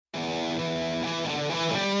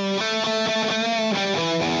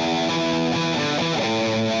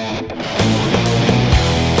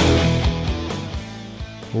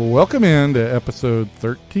Welcome in to episode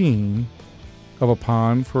 13 of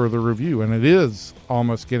Upon Further Review. And it is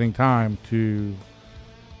almost getting time to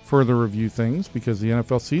further review things because the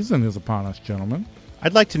NFL season is upon us, gentlemen.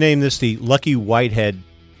 I'd like to name this the Lucky Whitehead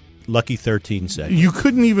Lucky 13 segment. You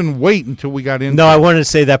couldn't even wait until we got into No, I wanted to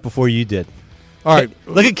say that before you did. All right.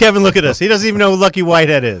 Look at Kevin, look at us. He doesn't even know who Lucky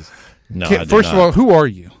Whitehead is. No, First of all, who are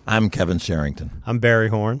you? I'm Kevin Sherrington. I'm Barry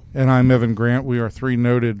Horn. And I'm Evan Grant. We are three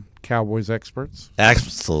noted Cowboys experts.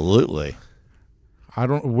 Absolutely.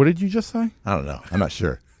 What did you just say? I don't know. I'm not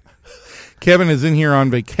sure. Kevin is in here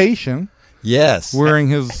on vacation. Yes. Wearing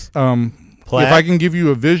his, Plaid? if I can give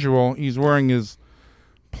you a visual, he's wearing his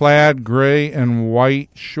plaid gray and white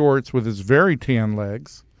shorts with his very tan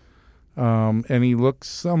legs. And he looks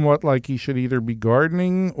somewhat like he should either be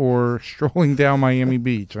gardening or strolling down Miami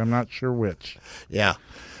Beach. I'm not sure which. Yeah.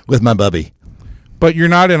 With my bubby. But you're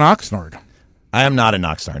not in Oxnard. I am not in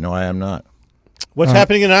Oxnard. No, I am not. What's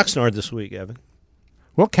happening in Oxnard this week, Evan?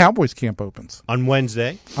 Well, Cowboys camp opens. On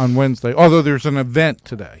Wednesday. On Wednesday. Although there's an event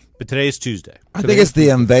today. But today is Tuesday. I think it's the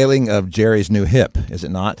unveiling of Jerry's new hip, is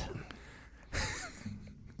it not?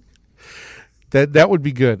 That would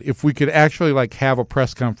be good if we could actually have a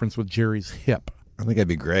press conference with Jerry's hip. I think that'd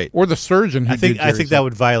be great. Or the surgeon who I think did that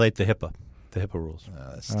would violate the HIPAA rules.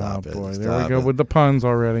 Stop it. Boy, Stop there we go it. with the puns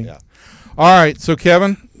already. Yeah. All right, so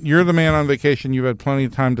Kevin, you're the man on vacation. You've had plenty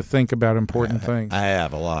of time to think about important things. I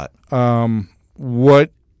have a lot.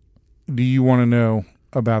 What do you want to know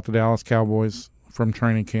about the Dallas Cowboys from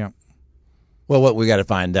training camp? Well, what we got to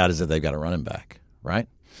find out is that they've got a running back, right?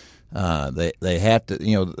 They have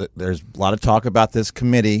to, there's a lot of talk about this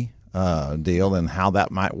committee deal and how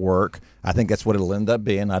that might work. I think that's what it'll end up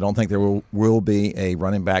being. I don't think there will be a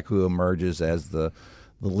running back who emerges as the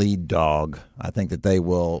lead dog. I think that they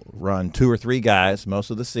will run two or three guys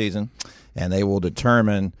most of the season, and they will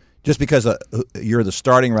determine just because you're the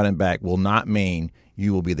starting running back will not mean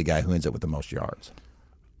you will be the guy who ends up with the most yards.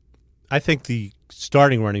 I think the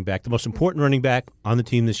starting running back, the most important running back on the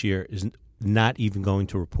team this year, is not even going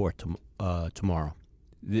to report tomorrow.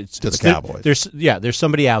 To the Cowboys. There's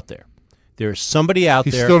somebody out there. There's somebody out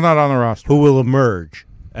He's there still not on the roster. who will emerge,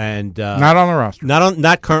 and not on the roster.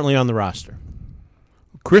 Not currently on the roster.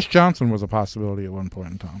 Chris Johnson was a possibility at one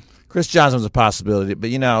point in time. Chris Johnson was a possibility,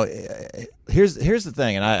 but here's the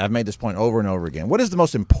thing, and I've made this point over and over again. What is the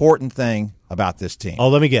most important thing about this team? Oh,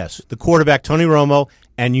 let me guess. The quarterback, Tony Romo,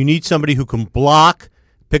 and you need somebody who can block,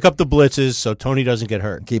 pick up the blitzes so Tony doesn't get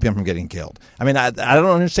hurt. Keep him from getting killed. I mean, I don't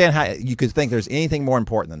understand how you could think there's anything more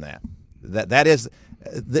important than that. That is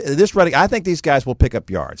this running. I think these guys will pick up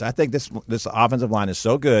yards. I think this offensive line is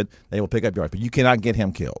so good they will pick up yards, but you cannot get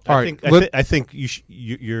him killed. I think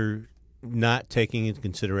you're not taking into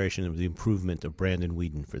consideration the improvement of Brandon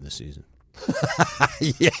Weeden for the season.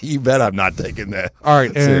 Yeah, you bet I'm not taking that. All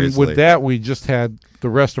right, and Seriously. with that, we just had the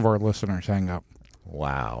rest of our listeners hang up.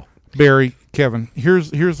 Wow. Barry, Kevin, here's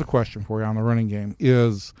the question for you on the running game.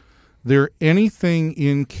 Is there anything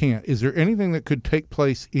in camp? Is there anything that could take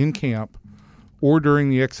place in camp or during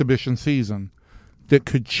the exhibition season that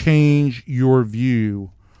could change your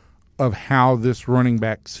view of how this running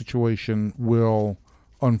back situation will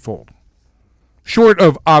unfold? Short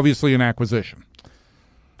of, obviously, an acquisition.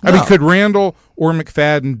 No. I mean, could Randall or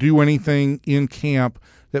McFadden do anything in camp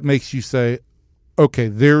that makes you say, okay,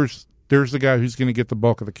 there's the guy who's going to get the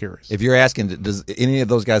bulk of the carries? If you're asking, does any of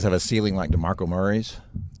those guys have a ceiling like DeMarco Murray's?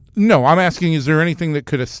 No, I'm asking, is there anything that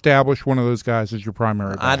could establish one of those guys as your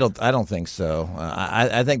primary guy? I don't think so.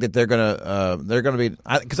 I think that they're gonna be,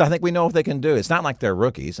 because I think we know what they can do. It's not like they're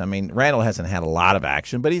rookies. I mean, Randall hasn't had a lot of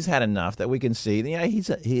action, but he's had enough that we can see. Yeah,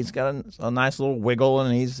 he's got a nice little wiggle,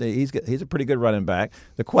 and he's a pretty good running back.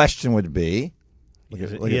 The question would be.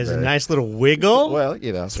 He has a nice little wiggle. Well,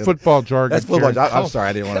 it's football jargon. That's football jargon. I'm sorry,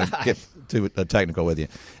 I didn't want to get too technical with you.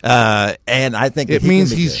 And I think it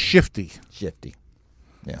means he's shifty. Shifty.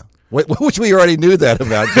 Yeah, which we already knew that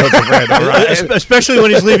about Joseph Randall, right? especially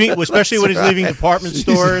when he's leaving. Especially when he's leaving department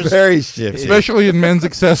stores. He's very shifty, especially in men's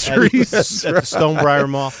accessories at the Stonebriar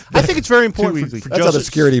Mall. I think it's very important for That's how the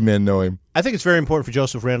security men know him. I think it's very important for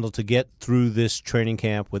Joseph Randall to get through this training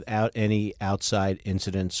camp without any outside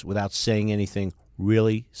incidents, without saying anything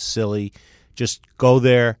really silly. Just go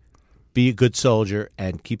there, be a good soldier,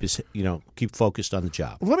 and keep focused on the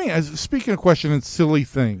job. Let me, speaking of questioning silly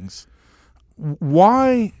things,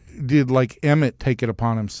 why did Emmett take it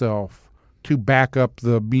upon himself to back up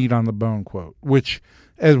the meat on the bone quote, which,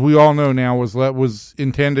 as we all know now, was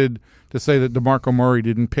intended to say that DeMarco Murray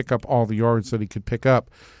didn't pick up all the yards that he could pick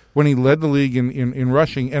up when he led the league in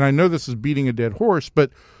rushing? And I know this is beating a dead horse,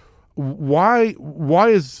 but why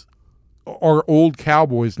is our old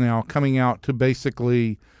Cowboys now coming out to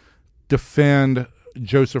basically defend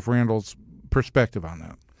Joseph Randall's perspective on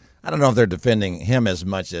that? I don't know if they're defending him as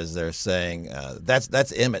much as they're saying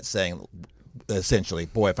that's Emmett saying essentially,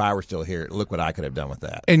 boy, if I were still here, look what I could have done with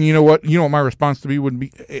that. And you know what? My response to me would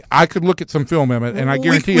be, I could look at some film, Emmett, and I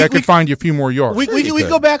guarantee I could find you a few more yards. We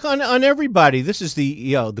go back on everybody. This is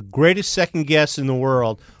the greatest second guess in the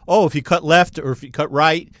world. Oh, if he cut left or if he cut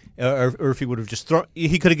right, or if he would have just thrown,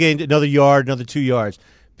 he could have gained another yard, another 2 yards.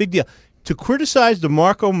 Big deal. To criticize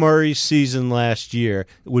DeMarco Murray's season last year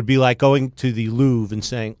would be like going to the Louvre and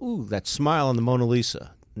saying, "Ooh, that smile on the Mona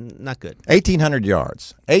Lisa." Not good. 1,800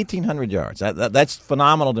 yards. 1,800 yards. That's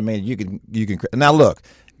phenomenal to me. You can now look.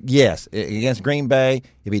 Yes, against Green Bay,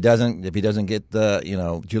 if he doesn't get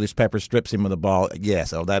the Julius Peppers strips him of the ball.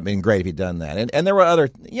 Yes, that'd been great if he'd done that. And there were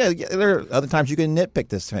there are other times you can nitpick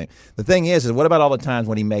this thing. The thing is what about all the times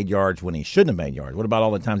when he made yards when he shouldn't have made yards? What about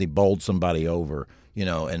all the times he bowled somebody over?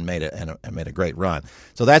 And made a great run.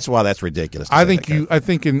 So that's why that's ridiculous. I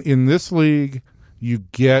think in this league you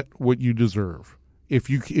get what you deserve. If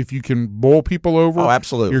you can bowl people over,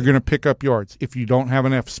 absolutely, you're going to pick up yards. If you don't have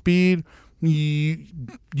enough speed, you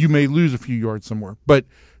may lose a few yards somewhere, but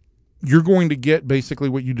you're going to get basically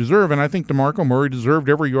what you deserve. And I think DeMarco Murray deserved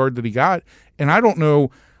every yard that he got. And I don't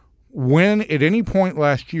know when at any point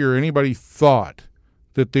last year anybody thought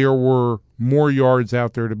that there were more yards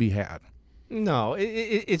out there to be had. No,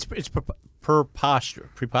 it's preposterous.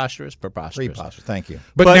 Thank you.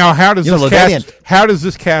 But now, how does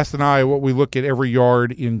this cast an eye at what we look at every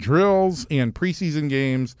yard in drills and preseason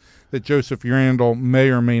games that Joseph Randall may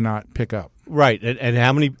or may not pick up? Right, and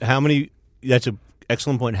how many? That's an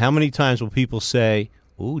excellent point. How many times will people say,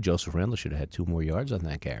 "Ooh, Joseph Randall should have had 2 more yards on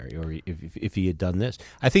that carry," or if he had done this?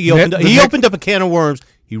 I think he opened up a can of worms.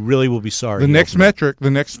 He really will be sorry. The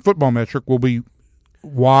next football metric will be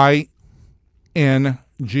YNG,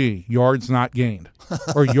 yards not gained,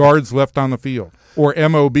 or yards left on the field, or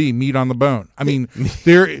MOB, meat on the bone. I mean,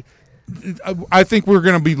 I think we're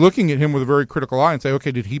going to be looking at him with a very critical eye and say,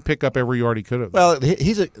 okay, did he pick up every yard he could have? Well,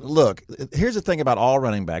 here's the thing about all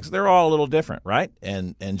running backs. They're all a little different, right?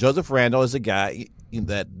 And Joseph Randall is a guy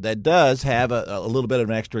that does have a little bit of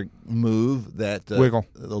an extra move, a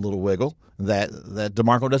little wiggle that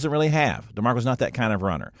DeMarco doesn't really have. DeMarco's not that kind of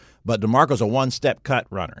runner, but DeMarco's a one-step cut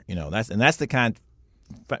runner. That's the kind.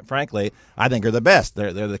 Frankly, I think are the best.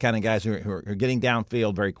 They're the kind of guys who are getting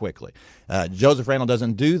downfield very quickly. Joseph Randall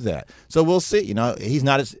doesn't do that, so we'll see. He's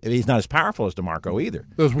not as powerful as DeMarco either.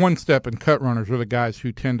 Those one-step and cut runners are the guys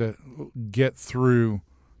who tend to get through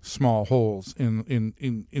small holes in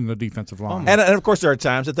the defensive line. And of course, there are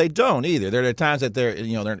times that they don't either. There are times that they're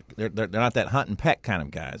not that hunt and peck kind of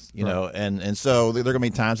guys, right. And so there are going to be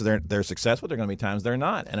times that they're successful. There are going to be times they're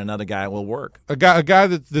not, and another guy will work. A guy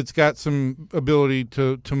that's got some ability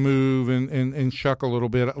to move and shuck a little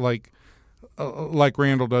bit, like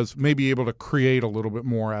Randall does, may be able to create a little bit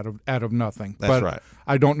more out of nothing. That's right.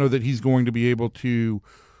 I don't know that he's going to be able to.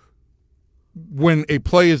 When a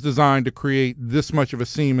play is designed to create this much of a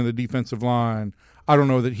seam in the defensive line, I don't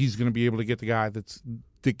know that he's going to be able to get the guy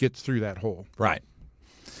that gets through that hole. Right.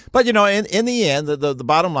 But, in the end, the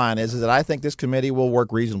bottom line is that I think this committee will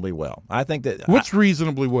work reasonably well. I think that. What's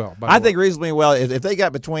reasonably well? I think reasonably well, if they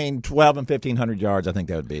got between 12 and 1,500 yards, I think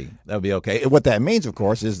that would be okay. What that means, of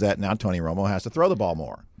course, is that now Tony Romo has to throw the ball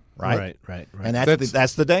more. Right. And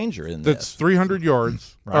that's the danger in this. That's 300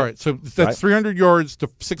 yards. Right. All right, so that's 300 yards to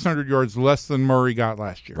 600 yards less than Murray got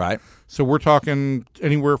last year. Right. So we're talking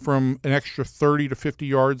anywhere from an extra 30 to 50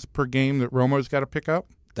 yards per game that Romo's got to pick up?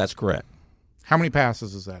 That's correct. How many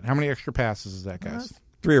passes is that? How many extra passes is that, guys?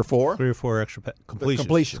 3 or 4. 3 or 4 extra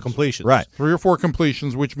completions. Right. 3 or 4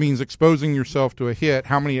 completions, which means exposing yourself to a hit.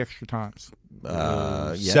 How many extra times?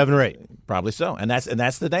 7 or 8. Probably so, and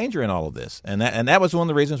that's the danger in all of this, and that was one of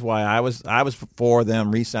the reasons why I was for them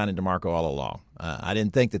re-signing DeMarco all along. I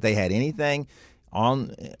didn't think that they had anything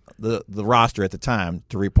on the roster at the time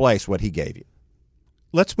to replace what he gave you.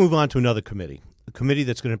 Let's move on to another committee, a committee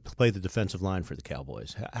that's going to play the defensive line for the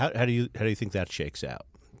Cowboys. How do you think that shakes out?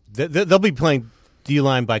 They'll be playing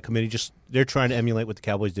D-line by committee. Just they're trying to emulate what the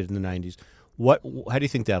Cowboys did in the '90s. How do you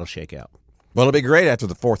think that'll shake out? Well, it'll be great after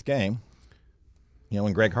the 4th game.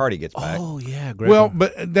 When Greg Hardy gets back. Oh, yeah.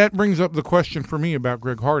 But that brings up the question for me about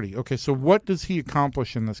Greg Hardy. Okay, so what does he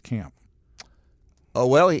accomplish in this camp? Oh,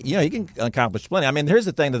 well, he can accomplish plenty. I mean, here's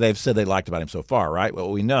the thing that they've said they liked about him so far, right? What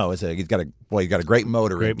we know is that he's got a great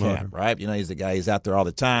motor in camp, right? He's the guy. He's out there all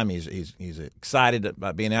the time. He's excited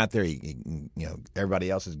about being out there. Everybody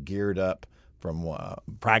else is geared up from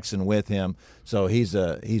practicing with him. So he's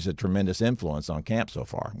a tremendous influence on camp so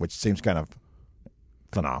far, which seems kind of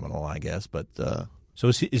phenomenal, I guess. But so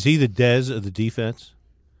is he the Dez of the defense?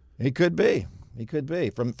 He could be. He could be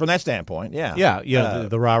from that standpoint. Yeah. Yeah.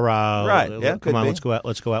 The rah rah. Right. Yeah. Come on, be.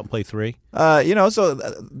 let's go out and play 3. So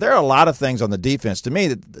there are a lot of things on the defense. To me,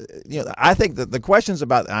 that I think that the questions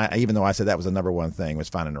about, even though I said that was the number one thing, was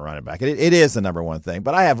finding a running back. It is the number one thing,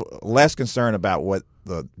 but I have less concern about what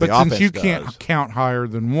the but offense since you does. can't count higher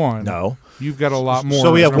than one, No. you've got a lot more.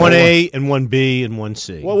 So we have 1A and 1B and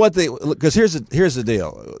 1C. Well, because here's the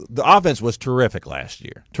deal. The offense was terrific last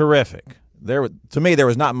year. Terrific. To me, there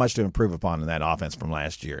was not much to improve upon in that offense from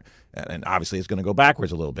last year, and obviously it's going to go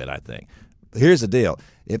backwards a little bit, I think. Here's the deal: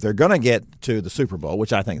 if they're going to get to the Super Bowl,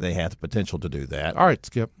 which I think they have the potential to do that, all right,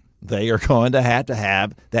 Skip, they are going to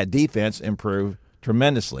have that defense improve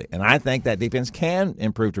tremendously, and I think that defense can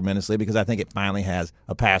improve tremendously because I think it finally has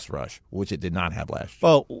a pass rush, which it did not have last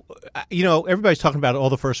year. Well, everybody's talking about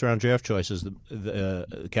all the first-round draft choices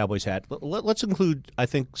the Cowboys had. Let's include, I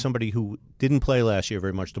think, somebody who didn't play last year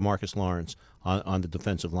very much, DeMarcus Lawrence, on the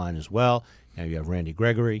defensive line as well. Now you have Randy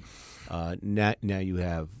Gregory. Now you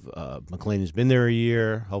have McLean has been there a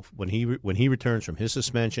year. Hope when he returns from his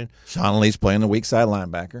suspension. Sean Lee's playing the weak side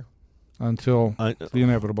linebacker. Until the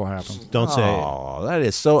inevitable happens. Don't say it. Oh, that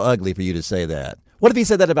is so ugly for you to say that. What if he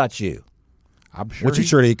said that about you? I'm sure. Which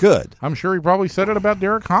sure he could. I'm sure he probably said it about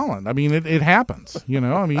Derek Holland. I mean, it happens.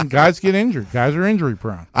 Guys get injured. Guys are injury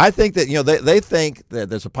prone. I think that they think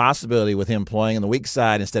that there's a possibility with him playing in the weak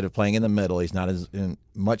side instead of playing in the middle. He's not as in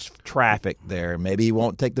much traffic there. Maybe he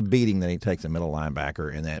won't take the beating that he takes a middle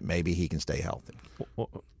linebacker, and that maybe he can stay healthy.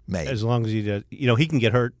 Maybe as long as he does. He can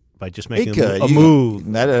get hurt by just making a move.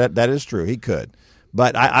 That is true. He could.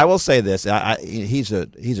 But I will say this: he's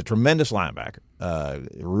a tremendous linebacker,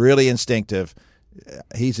 really instinctive.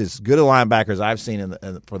 He's as good a linebacker as I've seen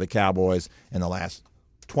for the Cowboys in the last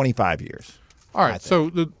 25 years. All right,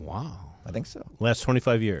 wow, I think so. Last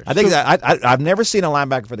 25 years. I think I've never seen a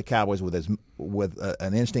linebacker for the Cowboys with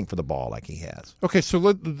an instinct for the ball like he has. Okay, so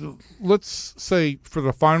let's say for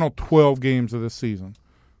the final 12 games of this season,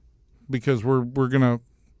 because we're gonna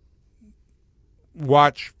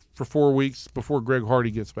watch for 4 weeks before Greg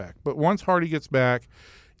Hardy gets back. But once Hardy gets back,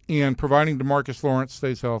 and providing DeMarcus Lawrence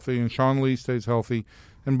stays healthy, and Sean Lee stays healthy,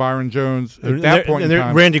 and Byron Jones at that point in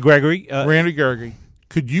time, Randy Gregory,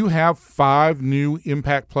 could you have 5 new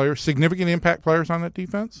significant impact players on that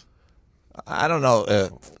defense? I don't know.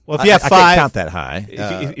 Well, if you have 5, I can't count that high.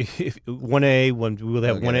 If 1A, we'll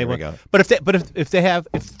have 1A. There we go. But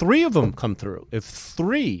if 3 of them come through, if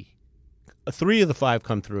 3 of the 5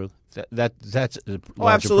 come through, that's a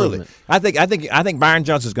large absolutely. improvement. I think Byron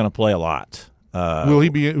Jones is going to play a lot. Will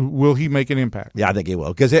he make an impact? Yeah, I think he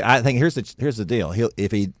will. Because I think here's the deal.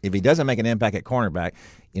 If he doesn't make an impact at cornerback,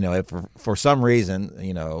 if for some reason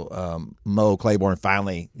Mo Claiborne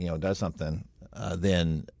finally does something,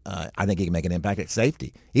 then I think he can make an impact at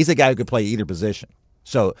safety. He's a guy who could play either position.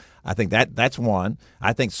 So I think that's one.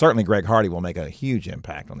 I think certainly Greg Hardy will make a huge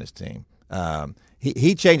impact on this team.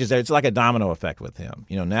 He changes there. It's like a domino effect with him.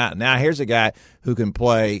 Now here's a guy who can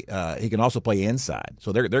play. He can also play inside.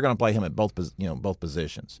 So they're going to play him at both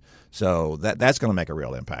positions. So that's going to make a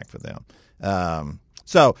real impact for them.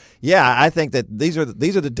 I think that these are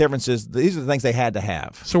the differences. These are the things they had to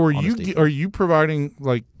have. So are you providing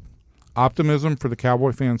like optimism for the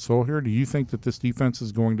Cowboy fan soul here? Do you think that this defense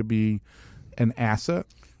is going to be an asset?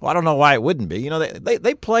 Well, I don't know why it wouldn't be.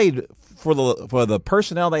 They played for the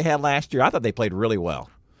personnel they had last year. I thought they played really well.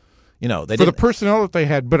 The personnel that they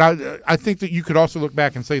had, but I think that you could also look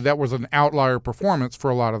back and say that was an outlier performance for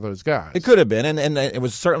a lot of those guys. It could have been, and it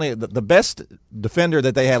was certainly the best defender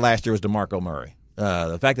that they had last year was DeMarco Murray.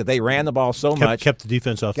 The fact that they ran the ball so much kept the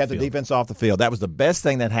defense off the field. That was the best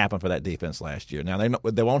thing that happened for that defense last year. Now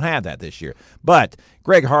they won't have that this year. But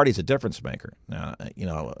Greg Hardy's a difference maker. Now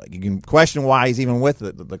you can question why he's even with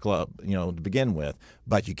the club, to begin with.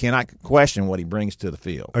 But you cannot question what he brings to the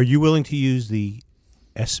field. Are you willing to use the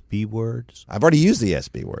SB words? I've already used the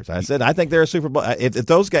SB words. I said I think they're a Super Bowl. If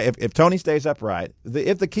those guys, if Tony stays upright,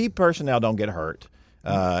 if the key personnel don't get hurt,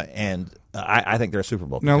 I think they're a Super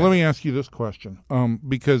Bowl. Now, let me ask you this question,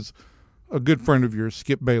 because a good friend of yours,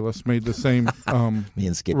 Skip Bayless, made the same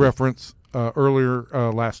reference earlier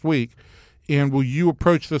last week. And will you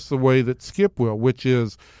approach this the way that Skip will, which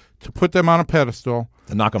is to put them on a pedestal,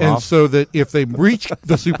 to knock them off, and so that if they reach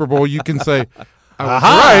the Super Bowl, you can say, "I was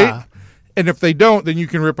right." And if they don't, then you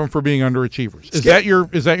can rip them for being underachievers. Is that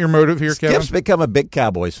your motive here, Kevin? Skip's become a big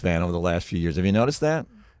Cowboys fan over the last few years. Have you noticed that?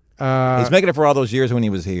 He's making it for all those years when he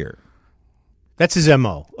was here. That's his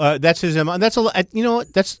MO. That's his MO.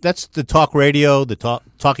 That's that's the talk radio, the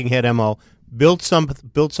talking head MO. Build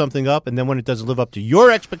something up, and then when it doesn't live up to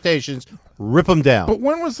your expectations, rip them down. But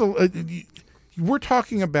when was we're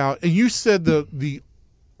talking about? And you said the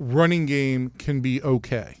running game can be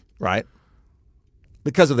okay. Right.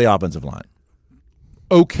 Because of the offensive line.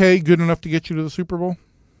 Okay, good enough to get you to the Super Bowl?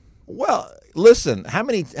 Well, listen, how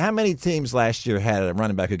many teams last year had a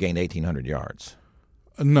running back who gained 1,800 yards?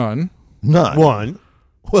 None. None. One.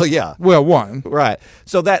 Well, yeah. Well, one. Right.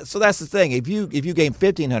 So that's the thing. If you gain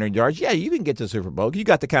 1,500 yards, yeah, you can get to the Super Bowl. You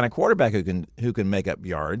got the kind of quarterback who can make up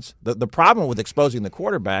yards. The problem with exposing the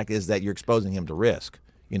quarterback is that you're exposing him to risk.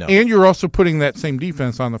 And you're also putting that same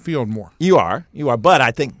defense on the field more. You are. But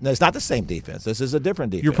I think it's not the same defense. This is a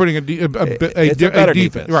different defense. You're putting a better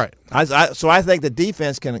defense, right? So I think the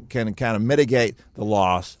defense can kind of mitigate the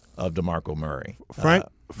loss of DeMarco Murray.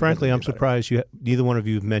 Frankly, I'm surprised neither one of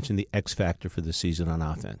you have mentioned the X factor for the season on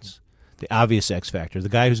offense. The obvious X factor, the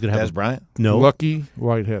guy who's going to have Des Bryant. No, Lucky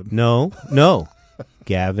Whitehead. No,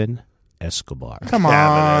 Gavin Escobar. Come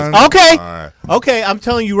on. Okay. I'm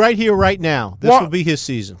telling you right here, right now, this will be his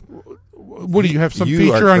season. What do you have some You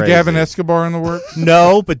feature are on crazy. Gavin Escobar in the works?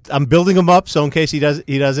 No, but I'm building him up, so in case he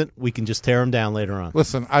doesn't, we can just tear him down later on.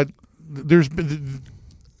 Listen, there's been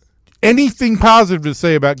anything positive to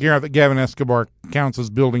say about Gavin Escobar counts as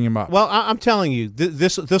building him up. Well, I'm telling you,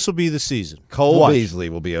 this will be the season. Cole Watch. Beasley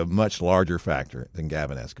will be a much larger factor than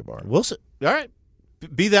Gavin Escobar. We'll see. All right.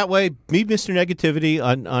 Be that way. Be Mr. Negativity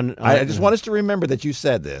on I just want us to remember that you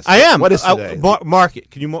said this. I am. What is today? Mark it.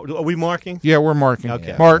 Can you? Are we marking? Yeah, we're marking.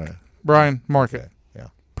 Okay. Mark, Yeah. Brian, mark it. Yeah.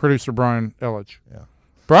 Producer Brian Elledge. Yeah.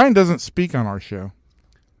 Brian doesn't speak on our show.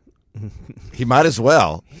 He might as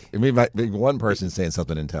well. I mean, might be one person saying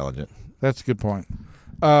something intelligent. That's a good point.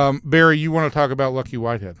 Barry, you want to talk about Lucky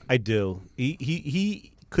Whitehead? I do.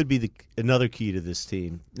 He could be another key to this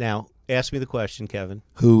team. Now, ask me the question, Kevin.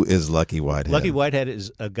 Who is Lucky Whitehead? Lucky Whitehead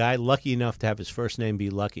is a guy lucky enough to have his first name be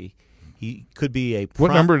Lucky. He could be a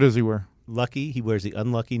What number does he wear? Lucky. He wears the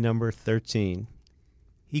unlucky number 13.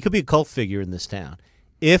 He could be a cult figure in this town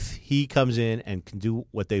if he comes in and can do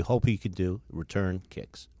what they hope he could do: return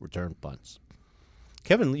kicks, return punts.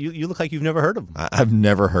 Kevin, you look like you've never heard of him. I've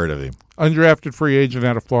never heard of him. Undrafted free agent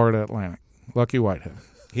out of Florida Atlantic. Lucky Whitehead.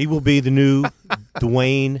 He will be the new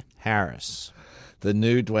Dwayne Harris. The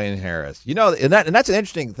new Dwayne Harris. And that's an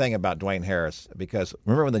interesting thing about Dwayne Harris, because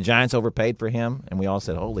remember when the Giants overpaid for him and we all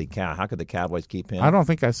said, holy cow, how could the Cowboys keep him? I don't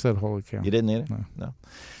think I said holy cow. You didn't either? No.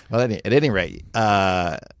 Well, at any rate,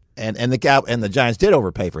 and the Giants did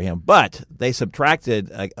overpay for him, but they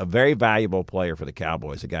subtracted a very valuable player for the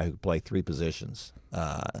Cowboys, a guy who could play three positions.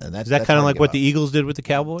 And Is that kind of like what the Eagles did with the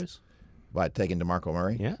Cowboys? By taking DeMarco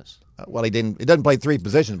Murray? Yes. Well, he doesn't play three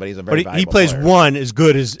positions, but he's a very But he valuable plays player. one as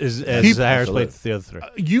good as Harris played the other three.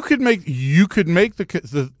 You could make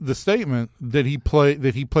the statement that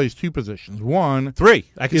he plays two positions. One, Three.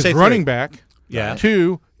 I can is say running three. back. Yeah.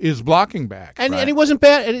 Two is blocking back. And he wasn't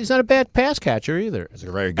bad. And he's not a bad pass catcher either. He's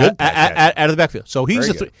a very good pass catcher. Out of the backfield. So he's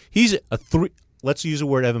Very good. he's a three. Let's use a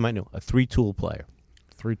word Evan might know. A three-tool player.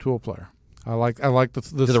 Three-tool player. I like the.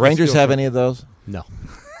 Do the Rangers have any of those? No.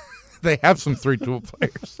 They have some three-tool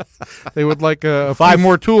players. They would like five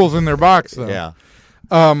more tools in their box, though. Yeah.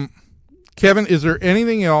 Kevin, is there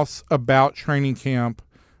anything else about training camp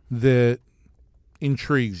that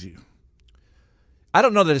intrigues you? I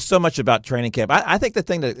don't know that it's so much about training camp. I think the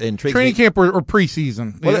thing that intrigues Training me, camp or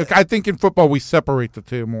preseason. Well, I think in football we separate the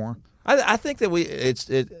two more. I think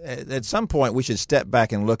that at some point we should step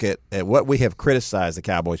back and look at what we have criticized the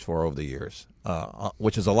Cowboys for over the years,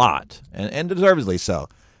 which is a lot, and deservedly so.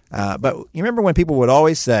 But you remember when people would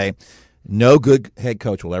always say, no good head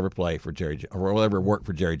coach will ever play for Jerry or will ever work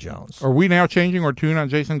for Jerry Jones. Are we now changing our tune on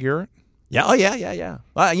Jason Garrett? Yeah. Oh, yeah.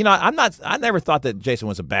 I never thought that Jason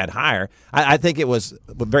was a bad hire. I think it was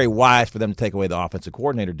very wise for them to take away the offensive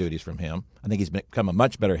coordinator duties from him. I think he's become a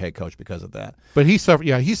much better head coach because of that. But he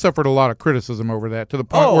suffered a lot of criticism over that, to the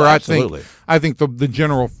point where absolutely. I think the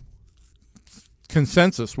general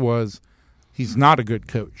consensus was he's not a good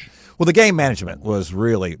coach. Well, the game management was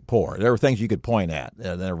really poor. There were things you could point at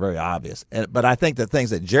that are very obvious. But I think the things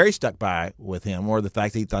that Jerry stuck by with him were the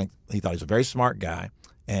fact that he thought he was a very smart guy,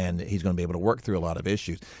 and he's going to be able to work through a lot of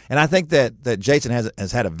issues. And I think that Jason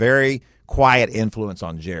has had a very quiet influence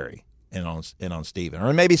on Jerry and on Steven.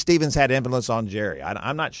 Or maybe Steven's had influence on Jerry.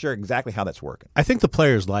 I'm not sure exactly how that's working. I think the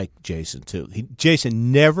players like Jason, too.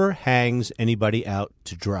 Jason never hangs anybody out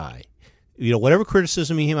to dry. Whatever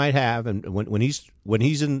criticism he might have, and when he's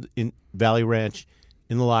in Valley Ranch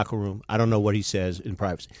in the locker room, I don't know what he says in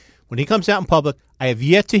privacy. When he comes out in public, I have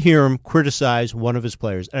yet to hear him criticize one of his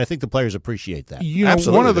players, and I think the players appreciate that.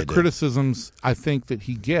 Absolutely, one of the they do. criticisms I think that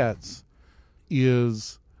he gets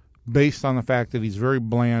is based on the fact that he's very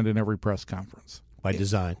bland in every press conference. By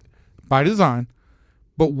design. By design.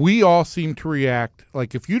 But we all seem to react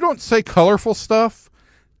like if you don't say colorful stuff,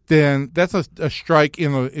 then that's a strike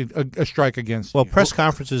a strike against Well, you. press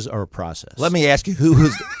conferences are a process. Let me ask you, who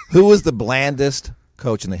was the blandest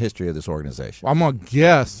coach in the history of this organization? I'm gonna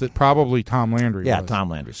guess that probably Tom Landry. Yeah, was. Tom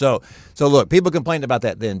Landry. So look, people complained about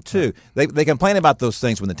that then too. They complain about those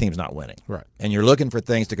things when the team's not winning, Right. And you're looking for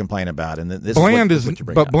things to complain about. And this Bland is what you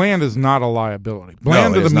bring but up. Bland is not a liability.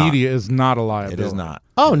 Bland No, to it the is not. media is not a liability. It is not.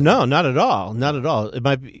 Oh no, not at all, not at all. It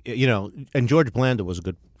might be, and George Blanda was a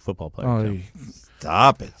good football player. Oh, too.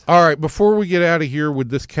 Stop it. all right, before we get out of here with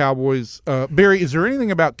this Cowboys, Barry, is there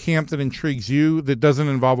anything about camp that intrigues you that doesn't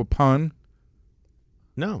involve a pun?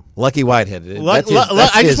 No. Lucky Whitehead. Lu- That's lu- his, lu-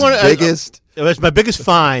 that's I just his wanna- biggest. It was my biggest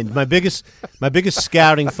find, my biggest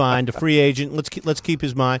scouting find. A free agent. Let's keep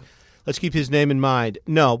his mind. Let's keep his name in mind.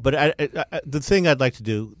 No, but the thing I'd like to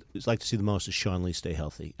do is like to see the most is Sean Lee stay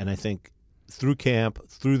healthy, and I think through camp,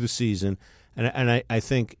 through the season, and I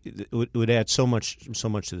think it would add so much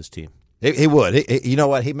to this team. He would. You know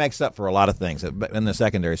what? He makes up for a lot of things in the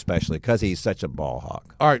secondary, especially because he's such a ball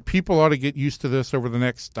hawk. All right, people ought to get used to this over the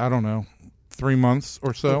next, 3 months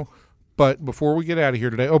or so. But before we get out of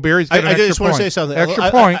here today, Barry's got an I extra just point. want to say something.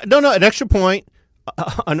 Extra point. No, an extra point.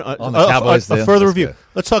 On the Cowboys a deal? further That's review. good.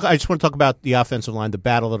 Let's talk. I just want to talk about the offensive line, the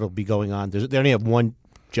battle that'll be going on. They only have one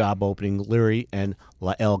job opening, Leary and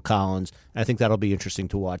La'el Collins. I think that'll be interesting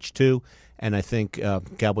to watch too. And I think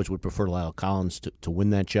Cowboys would prefer La'el Collins to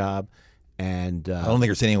win that job. And I don't think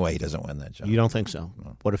there's any way he doesn't win that job. you don't think so?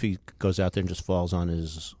 No. What if he goes out there and just falls on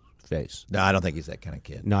his face? No, I don't think he's that kind of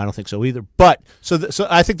kid. No, I don't think so either. But so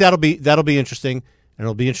I think that'll be interesting, and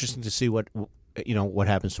it'll be interesting to see what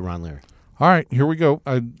happens to Ron Leary. All right, here we go.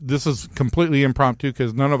 This is completely impromptu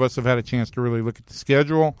because none of us have had a chance to really look at the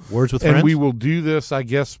schedule. Words with and friends? we will do this, I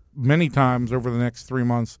guess, many times over the next 3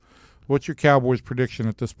 months. What's your Cowboys prediction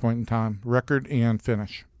at this point in time? Record and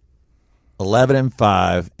finish.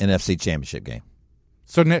 11-5 NFC Championship game.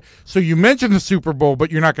 So you mentioned the Super Bowl,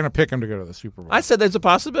 but you're not going to pick them to go to the Super Bowl. I said there's a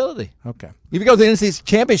possibility. Okay. If you go to the NFC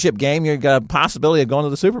Championship game, you've got a possibility of going to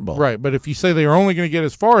the Super Bowl. Right, but if you say they're only going to get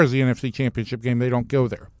as far as the NFC Championship game, they don't go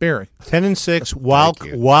there. Barry. 10-6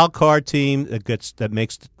 wild card team that gets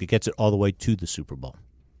it all the way to the Super Bowl.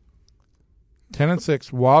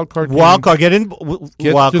 10-6 wild card. Wild card get in.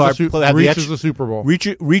 Gets Wild to card the have the reaches the Super Bowl.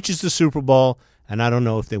 reaches the Super Bowl, and I don't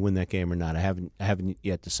know if they win that game or not. I haven't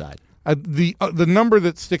yet decided. The number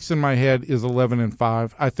that sticks in my head is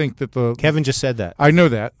 11-5. I think that Kevin just said that. I know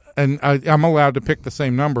that, and I'm allowed to pick the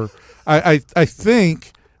same number. I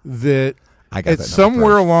think that I got that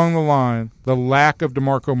somewhere number along the line, the lack of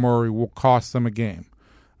DeMarco Murray will cost them a game.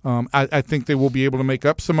 I think they will be able to make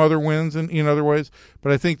up some other wins in other ways,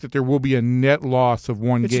 but I think that there will be a net loss of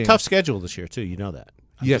one It's game. a tough schedule this year too. You know that.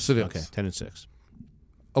 Yes, it is. Okay, 10-6.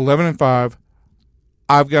 11-5.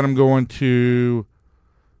 I've got them going to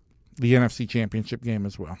the NFC Championship game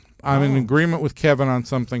as well. I'm in agreement with Kevin on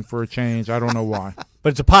something for a change. I don't know why.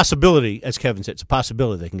 But it's a possibility, as Kevin said. It's a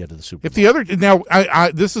possibility they can get to the Super Bowl. If the other now,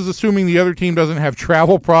 this is assuming the other team doesn't have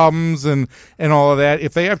travel problems and all of that.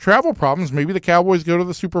 If they have travel problems, maybe the Cowboys go to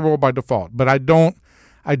the Super Bowl by default. But I don't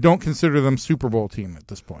consider them Super Bowl team at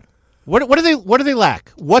this point. What do they lack?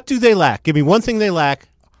 What do they lack? Give me one thing they lack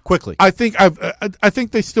quickly. I think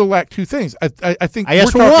they still lack two things. I think I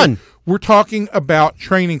asked we're for talking- one. We're talking about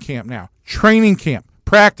training camp now. Training camp,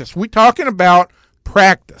 practice. We're talking about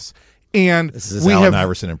practice, and This is we Allen have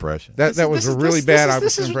Iverson impression. that was a really bad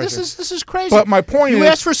Iverson This impression. is crazy. But my point is, you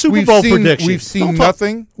asked for Super we've Bowl seen, predictions. We've seen Don't talk-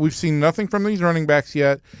 nothing. We've seen nothing from these running backs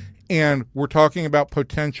yet, and we're talking about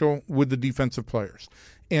potential with the defensive players.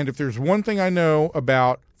 And if there's one thing I know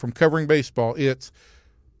about from covering baseball, it's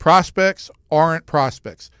prospects aren't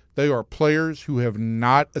prospects. They are players who have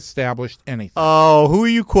not established anything. Oh, who are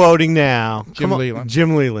you quoting now? Jim Come on. Leland.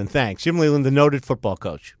 Jim Leland, thanks. Jim Leland, the noted football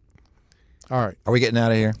coach. All right, Are we getting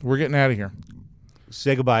out of here? we're getting out of here.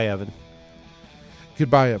 Say goodbye, Evan.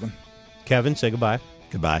 Goodbye, Evan. Kevin, say goodbye.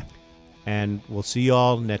 Goodbye. And we'll see you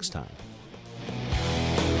all next time.